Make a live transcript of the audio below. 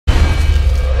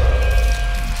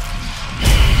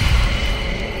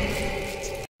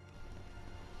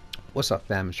What's up,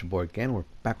 fam? It's your boy again. We're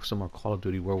back with some more Call of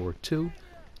Duty World War II,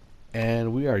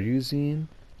 and we are using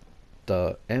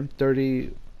the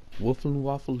M30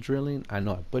 Waffle drilling. I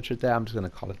know I butchered that. I'm just gonna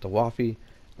call it the Waffy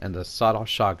and the sawed-off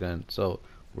shotgun. So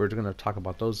we're gonna talk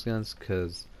about those guns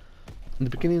because in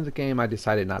the beginning of the game I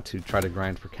decided not to try to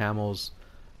grind for camos.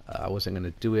 I wasn't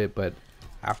gonna do it, but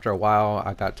after a while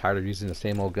I got tired of using the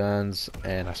same old guns,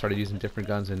 and I started using different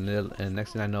guns. And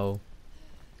next thing I know,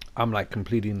 I'm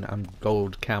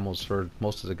gold camos for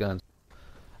most of the guns.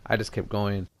 I just kept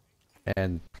going,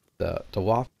 and the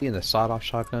Waffy and the sawed-off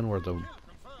shotgun were the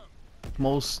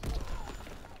most.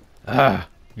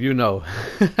 You know,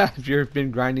 if you've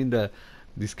been grinding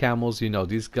these camels, you know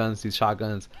these guns, these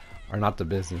shotguns, are not the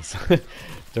business.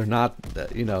 They're not,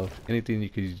 anything you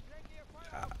could.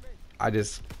 I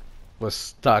just was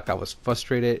stuck. I was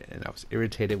frustrated and I was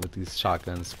irritated with these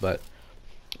shotguns. But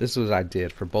this is what I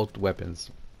did for both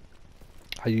weapons.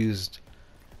 I used,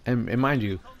 and mind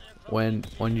you, when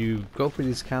you go for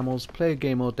these camels, play a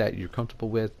game mode that you're comfortable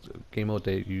with, game mode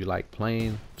that you like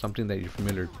playing, something that you're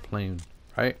familiar playing,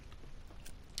 right?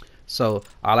 So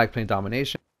I like playing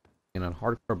domination and on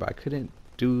hardcore, but I couldn't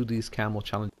do these camel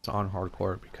challenges on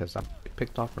hardcore because I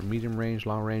picked off for medium range,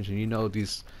 long range, and you know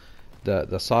these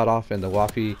the sawed off and the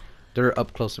waffy, they're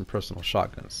up close and personal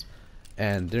shotguns,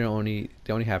 and they only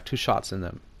have 2 shots in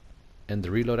them, and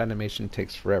the reload animation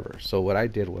takes forever. So what I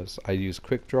did was I used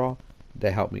quick draw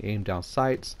that helped me aim down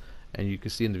sights, and you can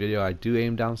see in the video I do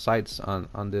aim down sights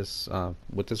on this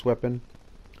with this weapon,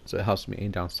 so it helps me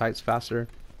aim down sights faster.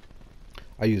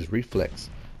 I used reflex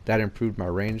that improved my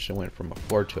range and went from a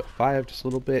 4 to a 5 just a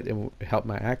little bit, and it helped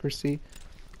my accuracy,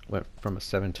 went from a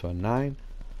 7 to a 9.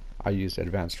 I used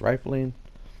advanced rifling.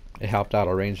 It helped out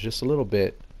our range just a little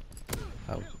bit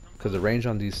because the range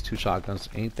on these 2 shotguns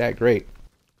ain't that great.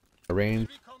 The range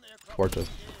towards us.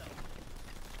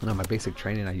 Now my basic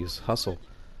training, I use hustle.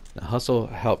 Now hustle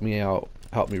helped me out,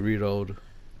 helped me reload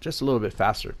just a little bit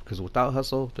faster, because without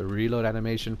hustle, the reload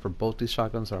animation for both these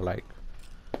shotguns are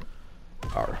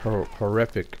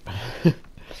horrific.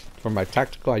 For my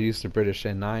tactical, I used the British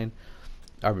N9,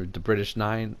 or the British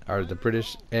 9, or the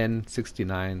British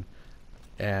N69,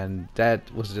 and that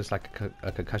was just like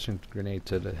a concussion grenade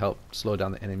to help slow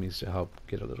down the enemies, to help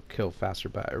get a little kill faster.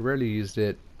 But I rarely used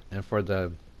it. And for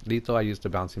the lethal, I used the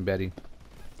Bouncing Betty.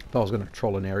 If I was going to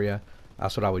troll an area,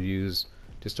 that's what I would use,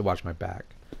 just to watch my back.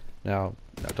 Now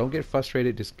don't get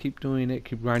frustrated. Just keep doing it,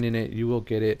 keep grinding it. You will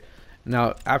get it.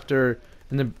 Now, after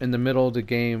in the middle of the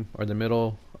game, or the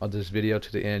middle of this video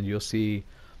to the end, you'll see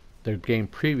the game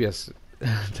previous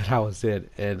that I was in,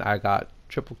 and I got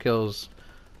triple kills,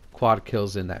 quad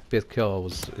kills, and that 5th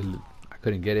kill I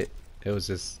couldn't get it. It was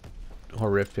just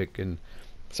horrific, and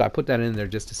so I put that in there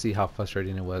just to see how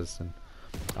frustrating it was. And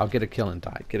I'll get a kill and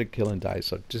die, get a kill and die.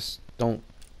 So just don't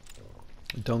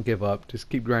give up. Just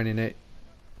keep grinding it.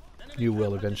 You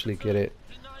will eventually get it.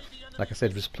 Like I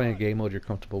said, just play a game mode you're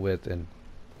comfortable with and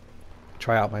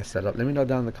try out my setup. Let me know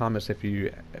down in the comments if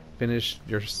you finished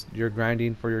your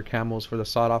grinding for your camels, for the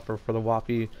sawed off or for the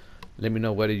waffy. Let me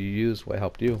know what did you use, what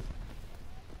helped you.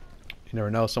 You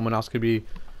never know, someone else could be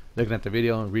looking at the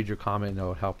video and read your comment, and it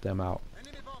will help them out.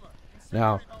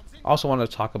 Now, I also want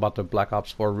to talk about the Black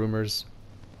Ops 4 rumors.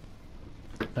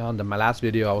 In my last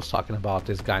video, I was talking about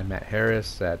this guy Matt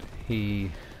Harris, that he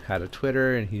had a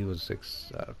Twitter and he was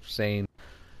saying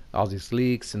all these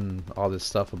leaks and all this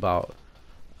stuff about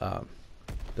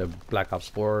the Black Ops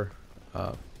 4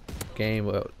 game,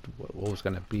 what was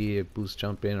going to be, a boost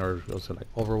jump in, or was it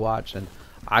like Overwatch. And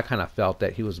I kind of felt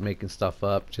that he was making stuff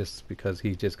up just because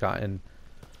he just gotten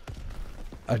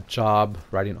a job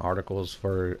writing articles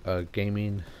for a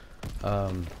gaming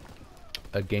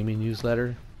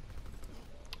newsletter.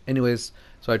 Anyways,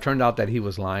 so it turned out that he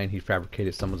was lying. He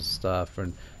fabricated some of the stuff,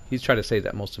 and he's tried to say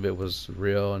that most of it was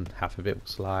real and half of it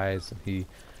was lies, and he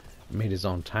made his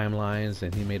own timelines,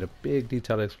 and he made a big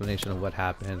detailed explanation of what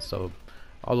happened. So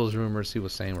all those rumors he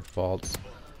was saying were false.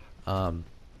 So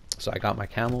I got my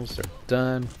camels, they're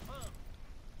done,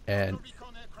 and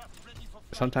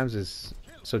sometimes it's,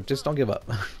 so just don't give up.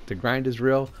 The grind is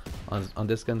real on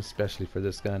this gun, especially for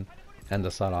this gun and the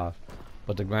sawed off,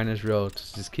 but the grind is real.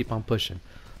 Just keep on pushing.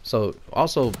 So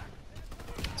also,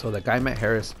 so the guy Matt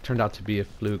Harris turned out to be a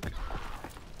fluke.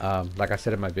 Like I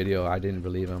said in my video, I didn't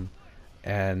believe him,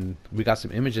 and we got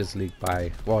some images leaked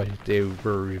by, well, they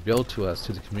were revealed to us,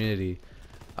 to the community.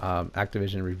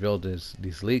 Activision revealed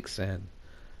these leaks, and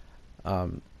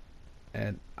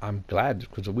I'm glad,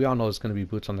 because we all know it's going to be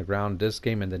boots on the ground this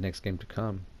game and the next game to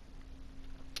come.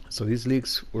 So these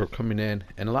leaks were coming in,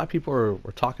 and a lot of people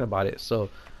were talking about it.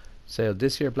 So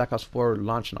this year Black Ops 4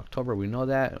 launched in October, we know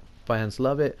that, fans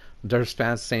love it. There's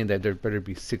fans saying that there better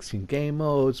be 16 game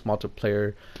modes,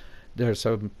 multiplayer. There's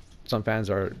some fans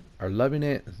are loving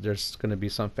it. There's gonna be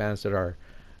some fans that are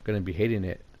gonna be hating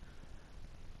it.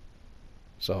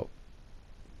 So,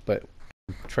 but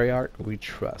Treyarch, we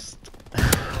trust.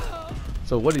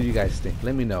 So what do you guys think?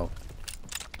 Let me know.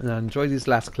 And enjoy these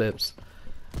last clips.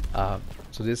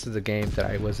 So this is a game that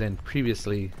I was in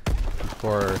previously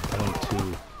before I went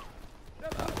to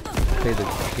play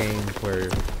the game where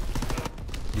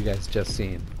you guys just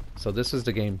seen. So this is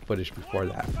the game footage before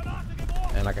that.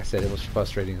 And like I said, it was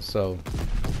frustrating. So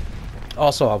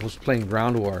also I was playing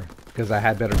ground war because I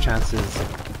had better chances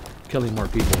of killing more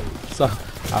people. So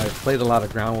I played a lot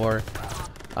of ground war.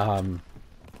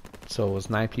 So it was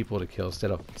 9 people to kill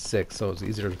instead of 6, so it's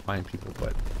easier to find people.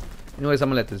 But anyways, I'm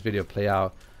gonna let this video play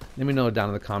out. Let me know down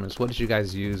in the comments, what did you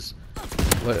guys use?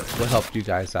 What helped you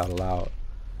guys out a lot?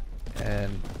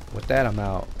 And with that, I'm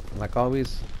out. Like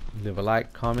always, leave a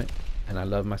like, comment, and I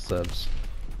love my subs.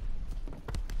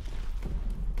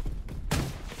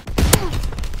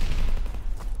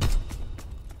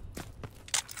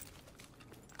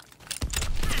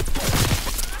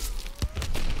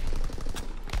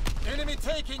 Enemy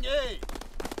taking A.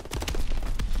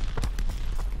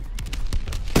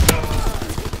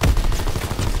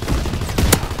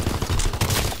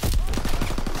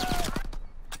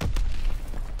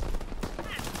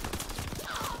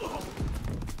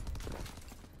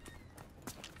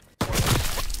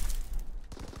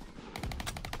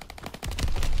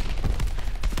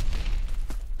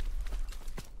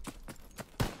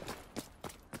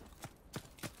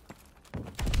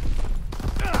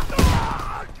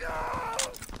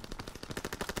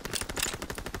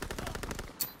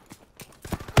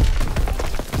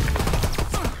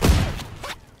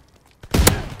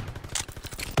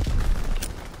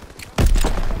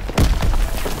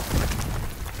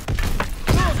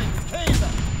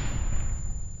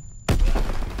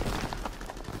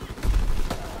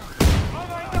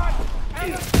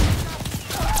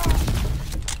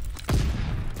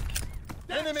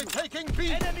 Enemy taking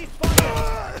B. Enemy spotted.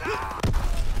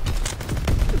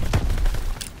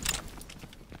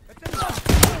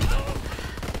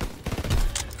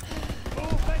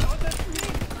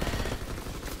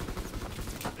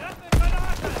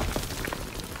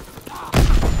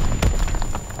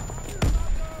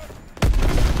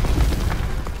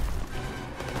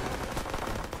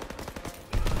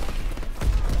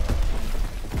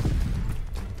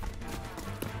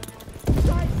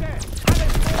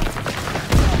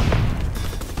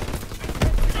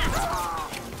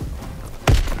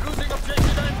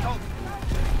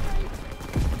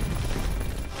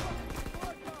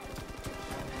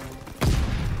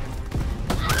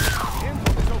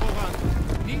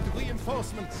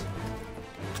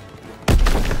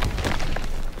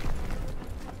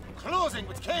 Closing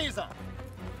with Kaiser.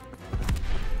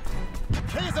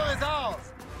 Kaiser is ours.